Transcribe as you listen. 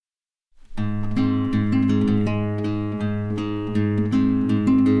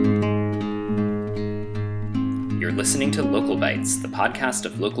listening to Local Bites, the podcast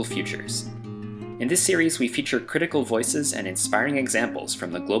of Local Futures. In this series, we feature critical voices and inspiring examples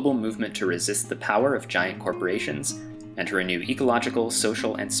from the global movement to resist the power of giant corporations and to renew ecological,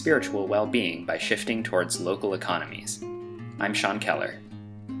 social, and spiritual well-being by shifting towards local economies. I'm Sean Keller.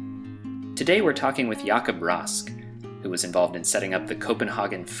 Today we're talking with Jakob Rask, who was involved in setting up the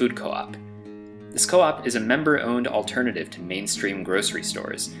Copenhagen Food Co-op. This co-op is a member-owned alternative to mainstream grocery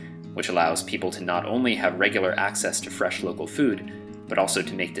stores, which allows people to not only have regular access to fresh local food, but also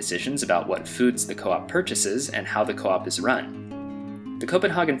to make decisions about what foods the co-op purchases and how the co-op is run. The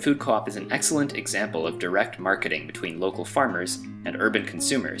Copenhagen Food Co-op is an excellent example of direct marketing between local farmers and urban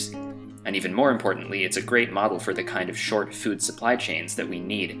consumers, and even more importantly, it's a great model for the kind of short food supply chains that we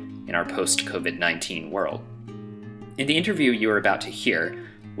need in our post-COVID-19 world. In the interview you are about to hear,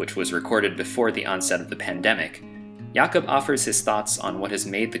 which was recorded before the onset of the pandemic, Jakob offers his thoughts on what has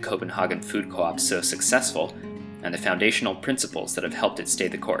made the Copenhagen Food Co-op so successful and the foundational principles that have helped it stay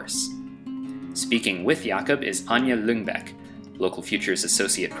the course. Speaking with Jakob is Anja Lyngbæk, Local Futures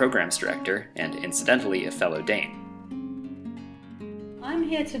Associate Programs Director and incidentally a fellow Dane. I'm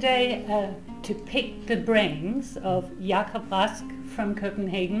here today to pick the brains of Jakob Rask from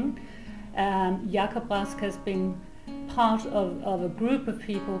Copenhagen. Jakob Rask has been part of a group of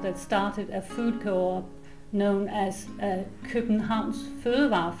people that started a food co-op known as Københavns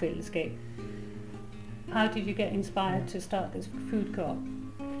Fødevarefællesskab. How did you get inspired to start this food co-op?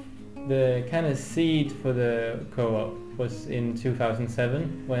 The kind of seed for the co-op was in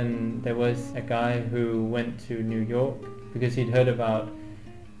 2007 when there was a guy who went to New York because he'd heard about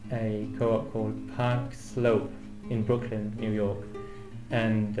a co-op called Park Slope in Brooklyn, New York.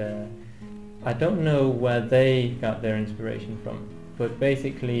 And I don't know where they got their inspiration from, but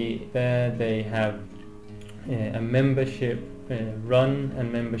basically there they have a membership run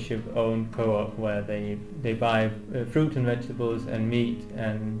and membership owned co-op where they buy fruit and vegetables and meat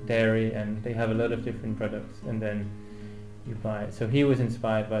and dairy, and they have a lot of different products and then you buy it. So he was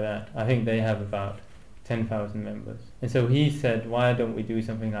inspired by that. I think they have about 10,000 members. And so he said, why don't we do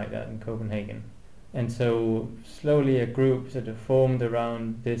something like that in Copenhagen? And so slowly a group sort of formed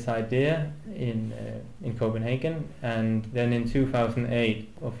around this idea in Copenhagen, and then in 2008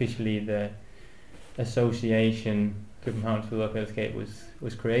 officially the association Københavns Fødevarefællesskab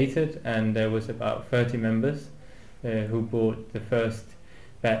was created, and there was about 30 members who bought the first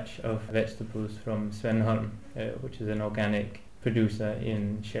batch of vegetables from Svenholm, which is an organic producer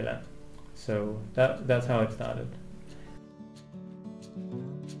in Sjælland. So that's how it started.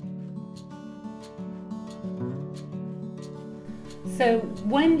 So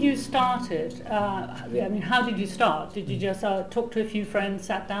when you started, how did you start? Did you just talk to a few friends,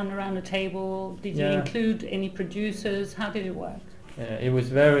 sat down around a table? Did you include any producers? How did it work? It was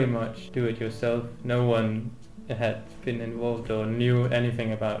very much do-it-yourself. No one had been involved or knew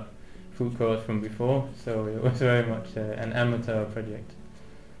anything about food co-ops from before, so it was very much an amateur project.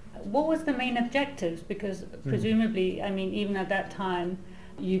 What was the main objectives? Because presumably, even at that time,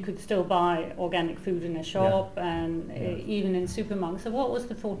 you could still buy organic food in a shop and even in supermarkets. So what was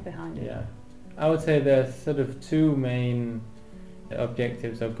the thought behind it? Yeah, I would say there's sort of two main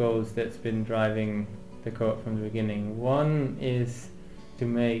objectives or goals that's been driving the co-op from the beginning. One is to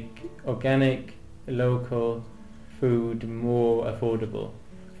make organic, local food more affordable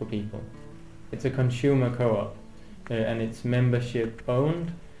for people. It's a consumer co-op and it's membership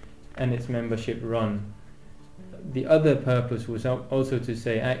owned and it's membership run. The other purpose was also to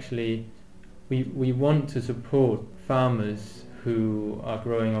say, actually, we want to support farmers who are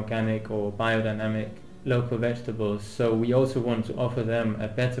growing organic or biodynamic local vegetables, so we also want to offer them a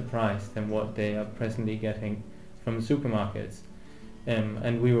better price than what they are presently getting from the supermarkets.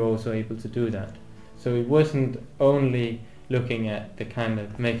 And we were also able to do that. So it wasn't only looking at the kind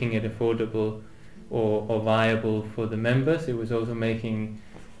of making it affordable or viable for the members, it was also making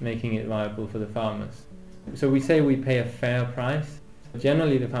it viable for the farmers. So we say we pay a fair price.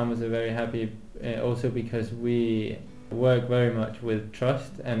 Generally the farmers are very happy also because we work very much with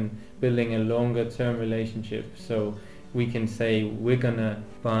trust and building a longer term relationship. So we can say we're gonna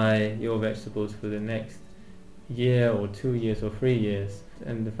buy your vegetables for the next year or 2 years or 3 years.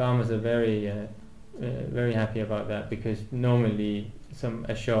 And the farmers are very happy about that, because normally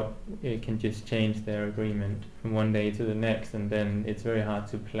a shop can just change their agreement from one day to the next, and then it's very hard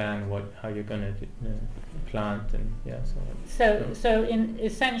to plan how you're gonna plant and so on. So in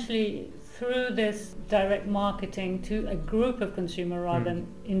essentially through this direct marketing to a group of consumers rather than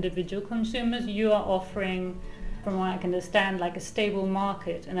individual consumers, you are offering, from what I can understand, like a stable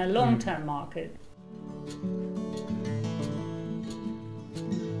market and a long-term market.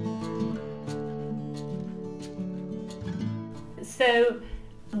 So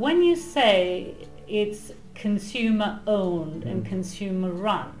when you say it's consumer owned and consumer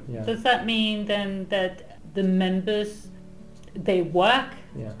run, does that mean then that the members, they work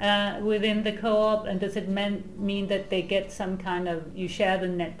within the co-op, and does it mean that they get some kind of, you share the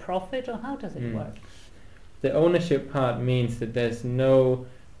net profit, or how does it work? The ownership part means that there's no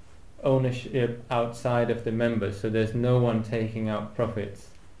ownership outside of the members, so there's no one taking out profits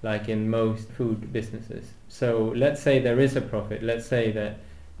like in most food businesses. So let's say there is a profit. Let's say that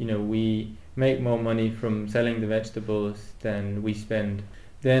we make more money from selling the vegetables than we spend.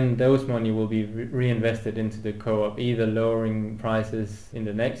 Then those money will be reinvested into the co-op, either lowering prices in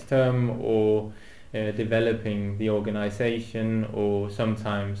the next term or developing the organization, or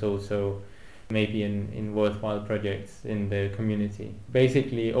sometimes also maybe in worthwhile projects in the community.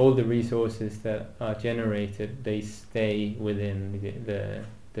 Basically, all the resources that are generated, they stay within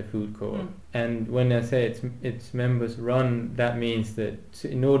the food co-op. And when I say it's members run, that means that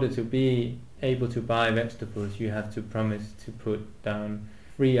in order to be able to buy vegetables, you have to promise to put down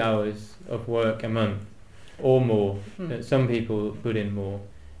 3 hours of work a month or more. Some people put in more.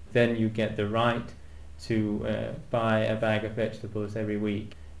 Then you get the right to buy a bag of vegetables every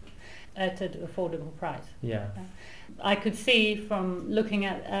week at an affordable price. Yeah. I could see from looking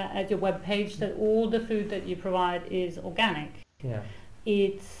at your webpage that all the food that you provide is organic. Yeah.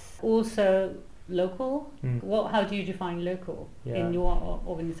 It's also local. How do you define local in your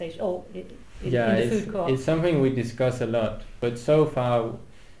organization or in the food co-op? It's something we discuss a lot, but so far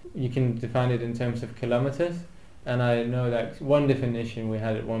you can define it in terms of kilometers. And I know that one definition we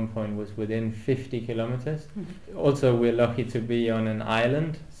had at one point was within 50 kilometers. Also, we're lucky to be on an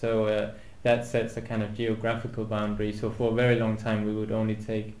island, so that sets a kind of geographical boundary. So for a very long time, we would only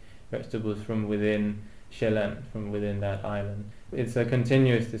take vegetables from within Sjælland, from within that island. It's a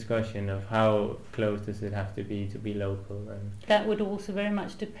continuous discussion of how close does it have to be local. And that would also very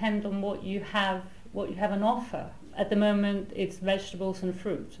much depend on what you have on offer. At the moment, it's vegetables and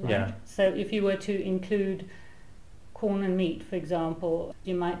fruit, right? Yeah. So if you were to include corn and meat, for example,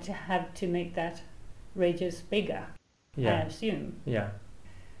 you might have to make that radius bigger, I assume. Yeah.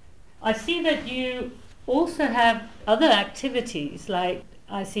 I see that you also have other activities, like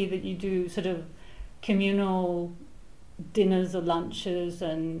I see that you do sort of communal dinners or lunches,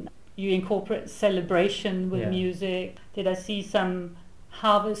 and you incorporate celebration with music. Did I see some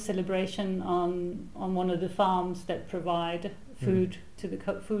harvest celebration on one of the farms that provide food to the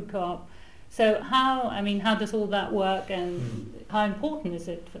food co-op? So how does all that work, and how important is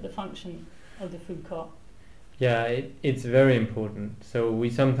it for the function of the food co-op? Yeah, it's very important. So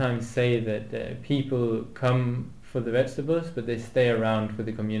we sometimes say that people come for the vegetables, but they stay around for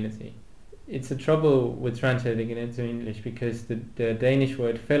the community. It's a trouble with translating it into English, because the Danish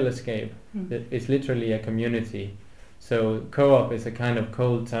word fællesskab that is literally a community. So co-op is a kind of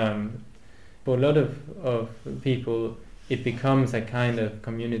cold term. For a lot of people, it becomes a kind of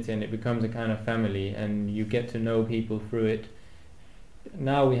community, and it becomes a kind of family, and you get to know people through it.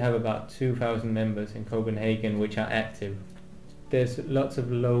 Now we have about 2,000 members in Copenhagen which are active. There's lots of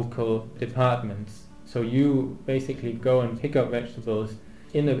local departments, so you basically go and pick up vegetables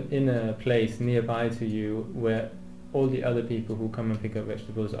in a place nearby to you where all the other people who come and pick up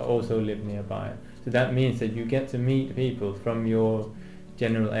vegetables also live nearby. So that means that you get to meet people from your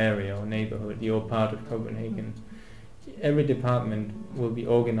general area or neighborhood, your part of Copenhagen. Every department will be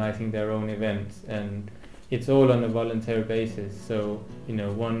organizing their own events, and it's all on a voluntary basis. So,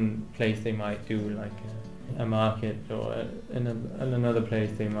 one place they might do like a market, or in another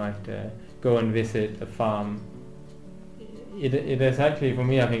place they might go and visit a farm. It is actually, for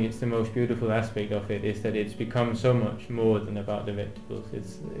me, I think it's the most beautiful aspect of it, is that it's become so much more than about the vegetables.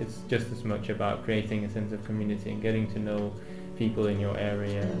 It's just as much about creating a sense of community and getting to know people in your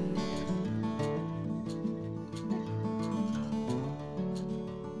area.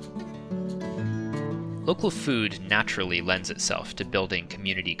 Local food naturally lends itself to building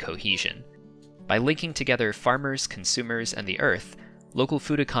community cohesion. By linking together farmers, consumers, and the earth, local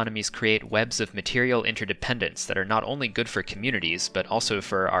food economies create webs of material interdependence that are not only good for communities, but also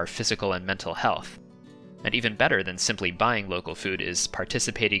for our physical and mental health. And even better than simply buying local food is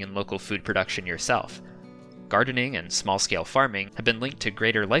participating in local food production yourself. Gardening and small-scale farming have been linked to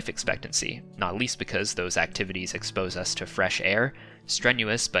greater life expectancy, not least because those activities expose us to fresh air,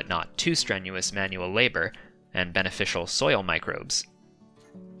 strenuous but not too strenuous manual labor, and beneficial soil microbes.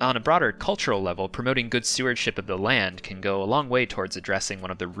 On a broader cultural level, promoting good stewardship of the land can go a long way towards addressing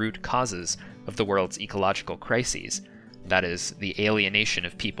one of the root causes of the world's ecological crises, that is, the alienation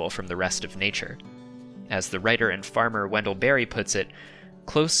of people from the rest of nature. As the writer and farmer Wendell Berry puts it,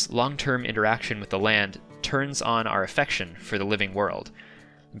 close, long-term interaction with the land turns on our affection for the living world.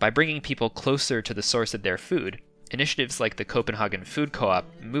 By bringing people closer to the source of their food, initiatives like the Copenhagen Food Co-op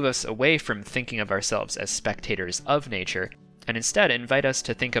move us away from thinking of ourselves as spectators of nature, and instead invite us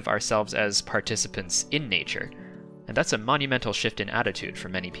to think of ourselves as participants in nature. And that's a monumental shift in attitude for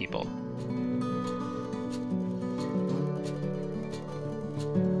many people.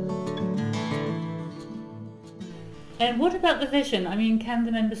 And what about the vision? I mean, can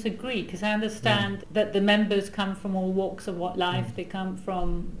the members agree? Because I understand that the members come from all walks of life. They come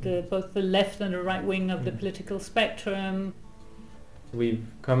from both the left and the right wing of the political spectrum. We've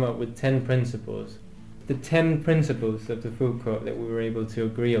come up with 10 principles. The 10 principles of the food co-op that we were able to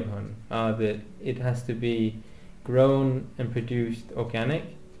agree upon are that it has to be grown and produced organic,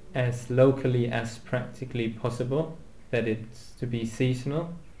 as locally as practically possible, that it's to be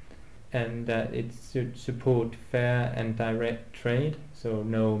seasonal, and that it should support fair and direct trade, so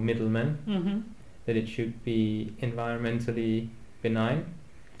no middlemen, that it should be environmentally benign,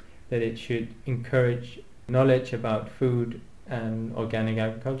 that it should encourage knowledge about food and organic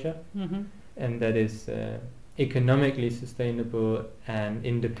agriculture, and that is economically sustainable and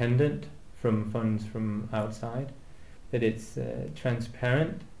independent from funds from outside, that it's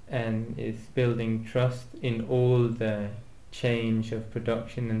transparent and is building trust in all the change of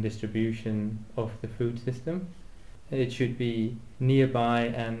production and distribution of the food system. It should be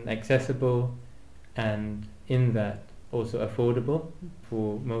nearby and accessible, and in that also affordable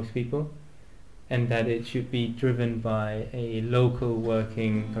for most people, and that it should be driven by a local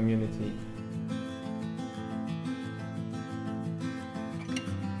working community.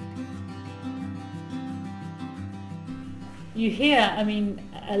 You hear, I mean,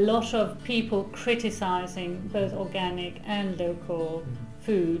 a lot of people criticizing both organic and local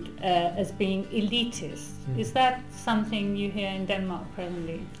food as being elitist. Is that something you hear in Denmark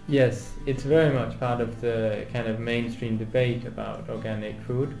presently? Yes, it's very much part of the kind of mainstream debate about organic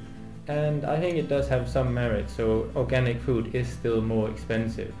food, and I think it does have some merit. So organic food is still more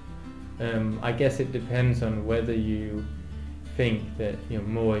expensive. I guess it depends on whether you think that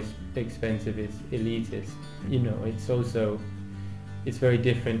more expensive is elitist. It's very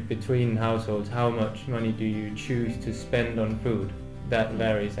different between households. How much money do you choose to spend on food? That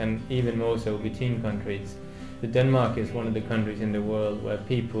varies, and even more so between countries. Denmark is one of the countries in the world where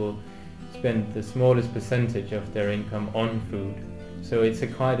people spend the smallest percentage of their income on food. So it's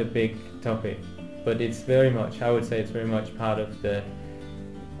quite a big topic, but it's very much, I would say it's very much part of the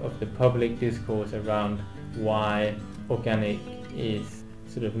public discourse around why organic is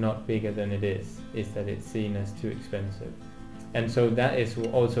sort of not bigger than it is that it's seen as too expensive. And so that is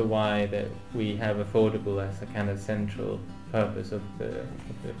also why that we have affordable as a kind of central purpose of the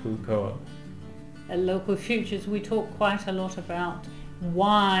food co-op. At Local Futures, we talk quite a lot about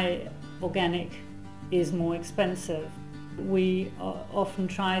why organic is more expensive. We often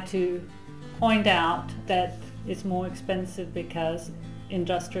try to point out that it's more expensive because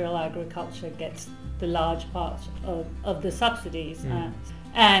industrial agriculture gets the large part of the subsidies.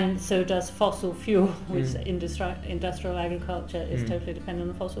 And so does fossil fuel, which industrial agriculture is totally dependent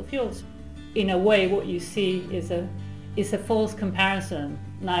on fossil fuels. In a way, what you see is a false comparison.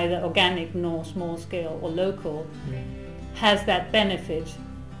 Neither organic nor small scale or local has that benefit.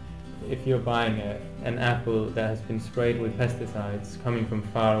 If you're buying an apple that has been sprayed with pesticides coming from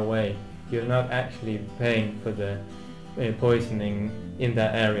far away, you're not actually paying for the poisoning in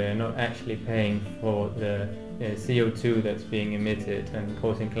that area. You're not actually paying for the CO2 that's being emitted and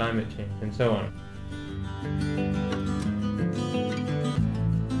causing climate change and so on.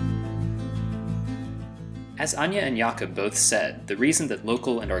 As Anja and Jakob both said, the reason that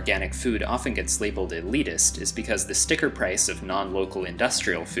local and organic food often gets labeled elitist is because the sticker price of non-local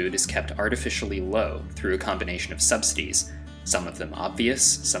industrial food is kept artificially low through a combination of subsidies, some of them obvious,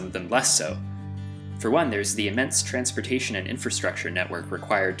 some of them less so. For one, there's the immense transportation and infrastructure network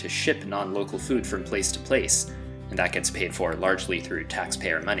required to ship non-local food from place to place, and that gets paid for largely through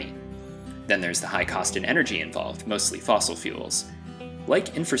taxpayer money. Then there's the high cost in energy involved, mostly fossil fuels.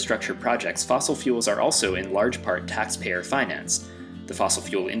 Like infrastructure projects, fossil fuels are also in large part taxpayer financed. The fossil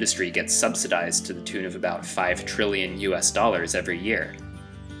fuel industry gets subsidized to the tune of about $5 trillion every year.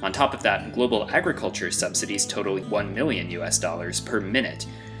 On top of that, global agriculture subsidies total $1 million per minute,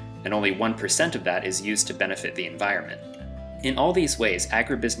 and only 1% of that is used to benefit the environment. In all these ways,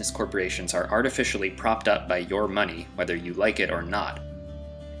 agribusiness corporations are artificially propped up by your money, whether you like it or not.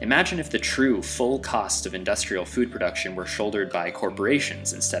 Imagine if the true, full cost of industrial food production were shouldered by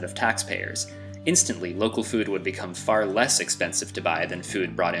corporations instead of taxpayers. Instantly, local food would become far less expensive to buy than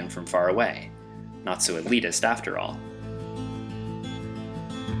food brought in from far away. Not so elitist after all.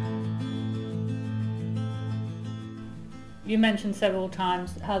 You mentioned several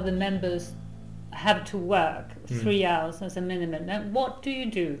times how the members have to work 3 hours as a minimum. Now, what do you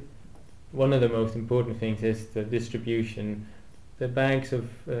do? One of the most important things is the distribution. The bags of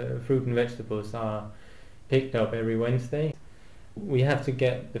fruit and vegetables are picked up every Wednesday. We have to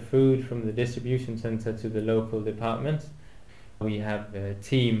get the food from the distribution center to the local departments. We have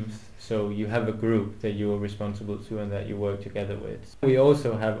teams, so you have a group that you are responsible to and that you work together with. We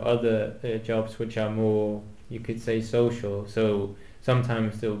also have other jobs which are more, you could say, social. So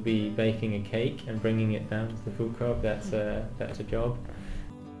sometimes there'll be baking a cake and bringing it down to the food co-op. That's a job.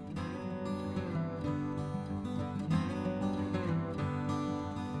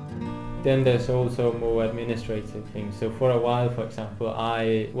 Then there's also more administrative things. So for a while, for example,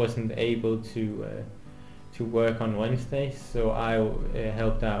 I wasn't able to work on Wednesdays, so I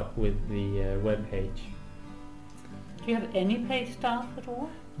helped out with the web page. Do you have any paid staff at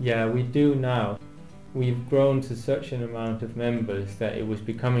all? Yeah, we do now. We've grown to such an amount of members that it was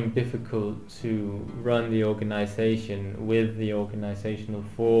becoming difficult to run the organization with the organizational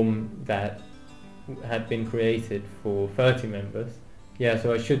form that had been created for 30 members. Yeah,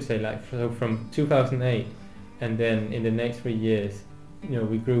 so I should say, so from 2008, and then in the next 3 years,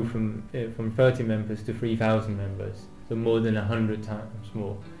 we grew from 30 members to 3,000 members, so more than 100 times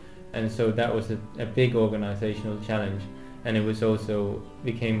more. And so that was a big organizational challenge, and it was also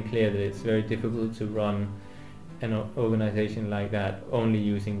became clear that it's very difficult to run an organization like that only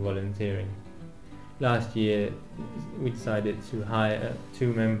using volunteering. Last year, we decided to hire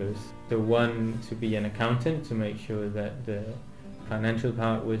 2 members. So one to be an accountant to make sure that the financial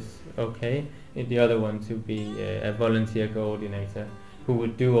part was okay, and the other one to be a volunteer coordinator who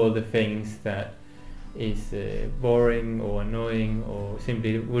would do all the things that is boring or annoying or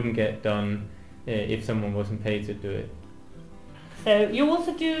simply wouldn't get done if someone wasn't paid to do it. So you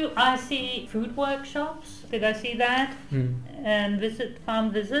also do, I see, food workshops. Did I see that? And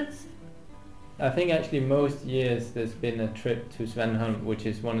farm visits? I think actually most years there's been a trip to Svanholm, which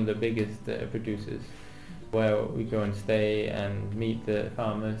is one of the biggest producers, where we go and stay and meet the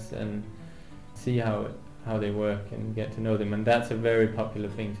farmers and see how they work and get to know them, and that's a very popular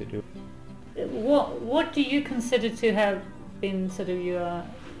thing to do. What do you consider to have been sort of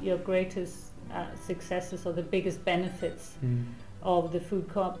your greatest successes or the biggest benefits of the food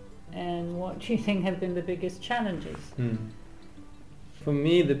co-op, and what do you think have been the biggest challenges? For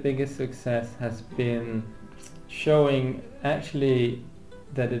me, the biggest success has been showing actually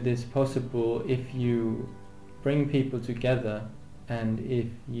that it is possible if you bring people together and if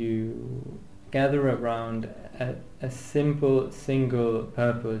you gather around a simple single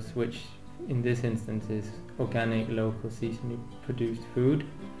purpose, which in this instance is organic, local, seasonally produced food,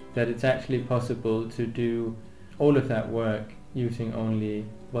 that it's actually possible to do all of that work using only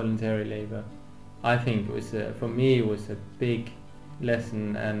voluntary labor. I think it was for me it was a big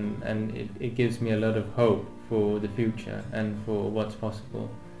lesson, and it gives me a lot of hope for the future and for what's possible.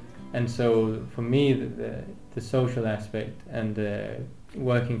 And so for me the social aspect and the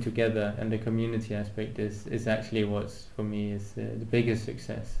working together and the community aspect is actually what's for me is the biggest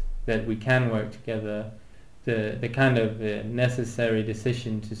success, that we can work together. The kind of necessary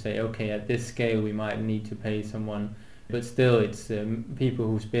decision to say, okay, at this scale we might need to pay someone, but still it's people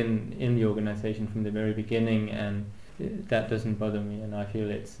who's been in the organization from the very beginning, and that doesn't bother me, and I feel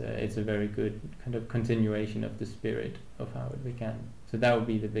it's a very good kind of continuation of the spirit of how it began. So that would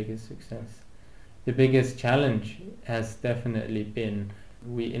be the biggest success. The biggest challenge has definitely been,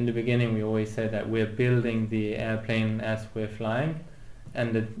 in the beginning we always said that we're building the airplane as we're flying,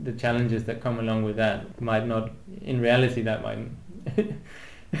 and the challenges that come along with that might not, in reality that might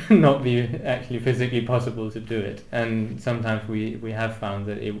not be actually physically possible to do it, and sometimes we have found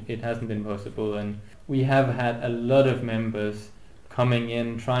that it hasn't been possible, and we have had a lot of members coming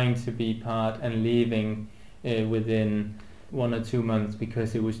in trying to be part and leaving within 1 or 2 months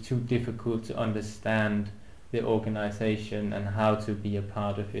because it was too difficult to understand the organization and how to be a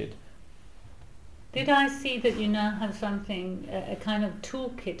part of it. Did I see that you now have something, a kind of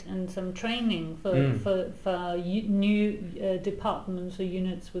toolkit and some training for new departments or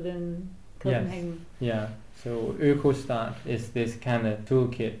units within Copenhagen? Yes. Yeah, so Økostart is this kind of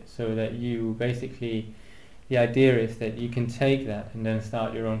toolkit, so that you basically, the idea is that you can take that and then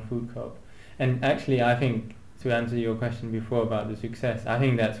start your own food co-op. And actually I think, to answer your question before about the success, I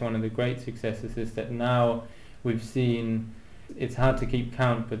think that's one of the great successes, is that now we've seen, it's hard to keep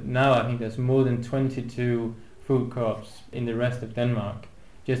count, but now I think there's more than 22 food co-ops in the rest of Denmark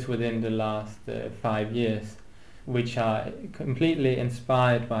just within the last 5 years, which are completely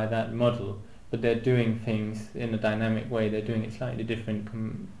inspired by that model, but they're doing things in a dynamic way. They're doing it slightly different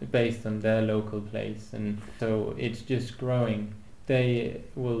based on their local place, and so it's just growing. They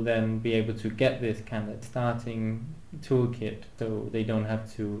will then be able to get this kind of starting toolkit, so they don't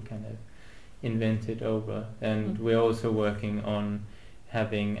have to kind of invent it over. And we're also working on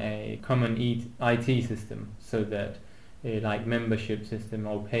having a common IT system, so that like membership system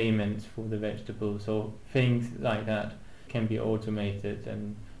or payments for the vegetables or things like that can be automated,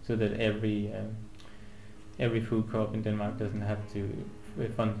 and so that every food co-op in Denmark doesn't have to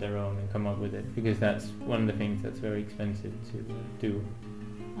fund their own and come up with it, because that's one of the things that's very expensive to do.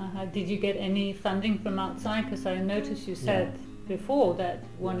 Did you get any funding from outside? Because I noticed you said before that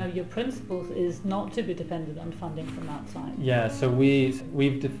one of your principles is not to be dependent on funding from outside. Yeah, so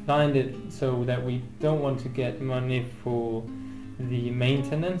we've defined it so that we don't want to get money for the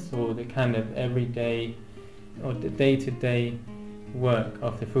maintenance or the kind of everyday or the day-to-day work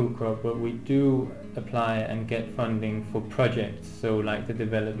of the food co-op, but we do apply and get funding for projects, so like the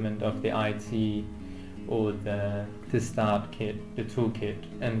development of the IT or the start kit, the toolkit,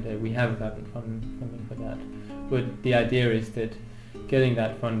 and we have gotten funding for that. But the idea is that getting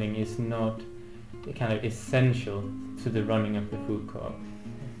that funding is not kind of essential to the running of the food co-op.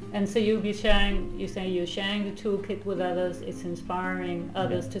 And so you'll be sharing, you say you're sharing the toolkit with others, it's inspiring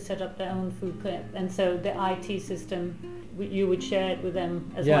others to set up their own food co-op, and so the IT system, you would share it with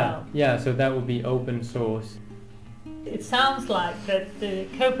them as well? Yeah, so that would be open source. It sounds like that the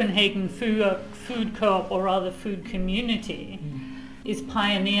Copenhagen food co-op, or rather food community, is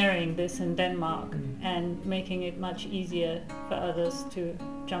pioneering this in Denmark and making it much easier for others to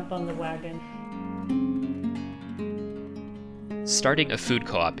jump on the wagon. Starting a food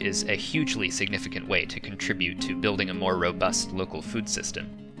co-op is a hugely significant way to contribute to building a more robust local food system.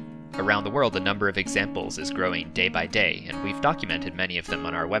 Around the world, the number of examples is growing day by day, and we've documented many of them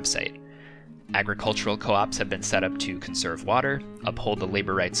on our website. Agricultural co-ops have been set up to conserve water, uphold the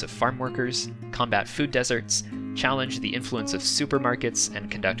labor rights of farm workers, combat food deserts, challenge the influence of supermarkets, and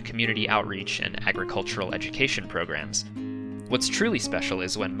conduct community outreach and agricultural education programs. What's truly special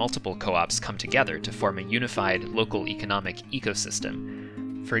is when multiple co-ops come together to form a unified local economic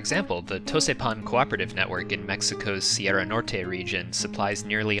ecosystem. For example, the Tosepan Cooperative Network in Mexico's Sierra Norte region supplies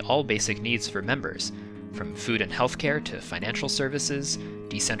nearly all basic needs for members, from food and healthcare to financial services,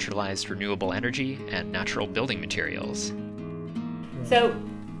 decentralized renewable energy, and natural building materials. So,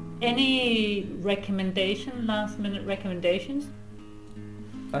 any last-minute recommendations?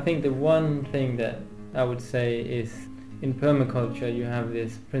 I think the one thing that I would say is, in permaculture you have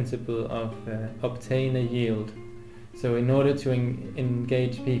this principle of obtain a yield. So in order to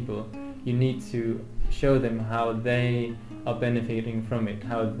engage people, you need to show them how they are benefiting from it,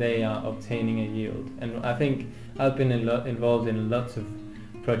 how they are obtaining a yield. And I think I've been involved in lots of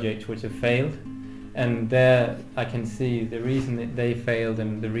projects which have failed, and there I can see the reason that they failed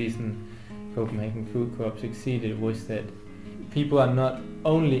and the reason Copenhagen Food Co-op succeeded was that people are not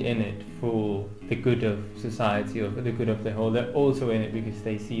only in it for the good of society or for the good of the whole, they're also in it because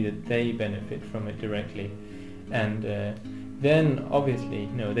they see that they benefit from it directly. And then obviously,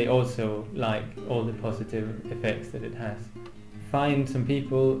 they also like all the positive effects that it has. Find some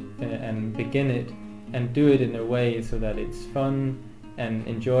people and begin it, and do it in a way so that it's fun and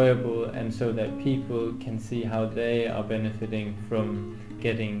enjoyable, and so that people can see how they are benefiting from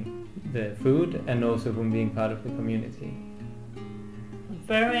getting the food and also from being part of the community.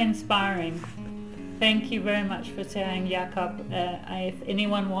 Very inspiring. Thank you very much for sharing, Jakob. If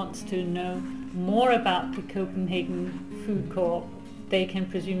anyone wants to know more about the Copenhagen Food Co-op, they can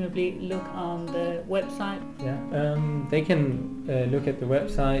presumably look on the website. They can look at the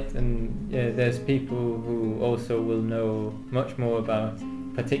website, and there's people who also will know much more about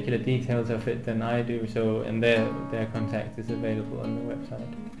particular details of it than I do. So, and their contact is available on the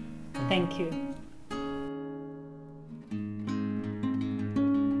website. Thank you.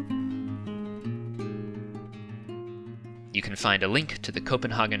 You can find a link to the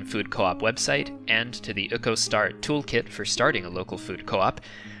Copenhagen Food Co-op website and to the ÖkoStart toolkit for starting a local food co-op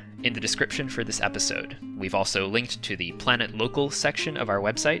in the description for this episode. We've also linked to the Planet Local section of our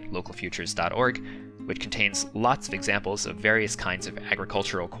website, localfutures.org, which contains lots of examples of various kinds of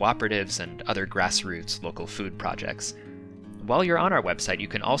agricultural cooperatives and other grassroots local food projects. While you're on our website, you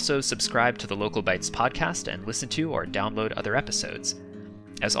can also subscribe to the Local Bites podcast and listen to or download other episodes.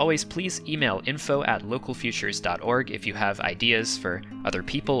 As always, please email info@localfutures.org if you have ideas for other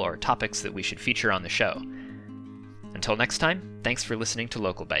people or topics that we should feature on the show. Until next time, thanks for listening to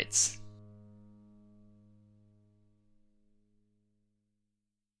Local Bites.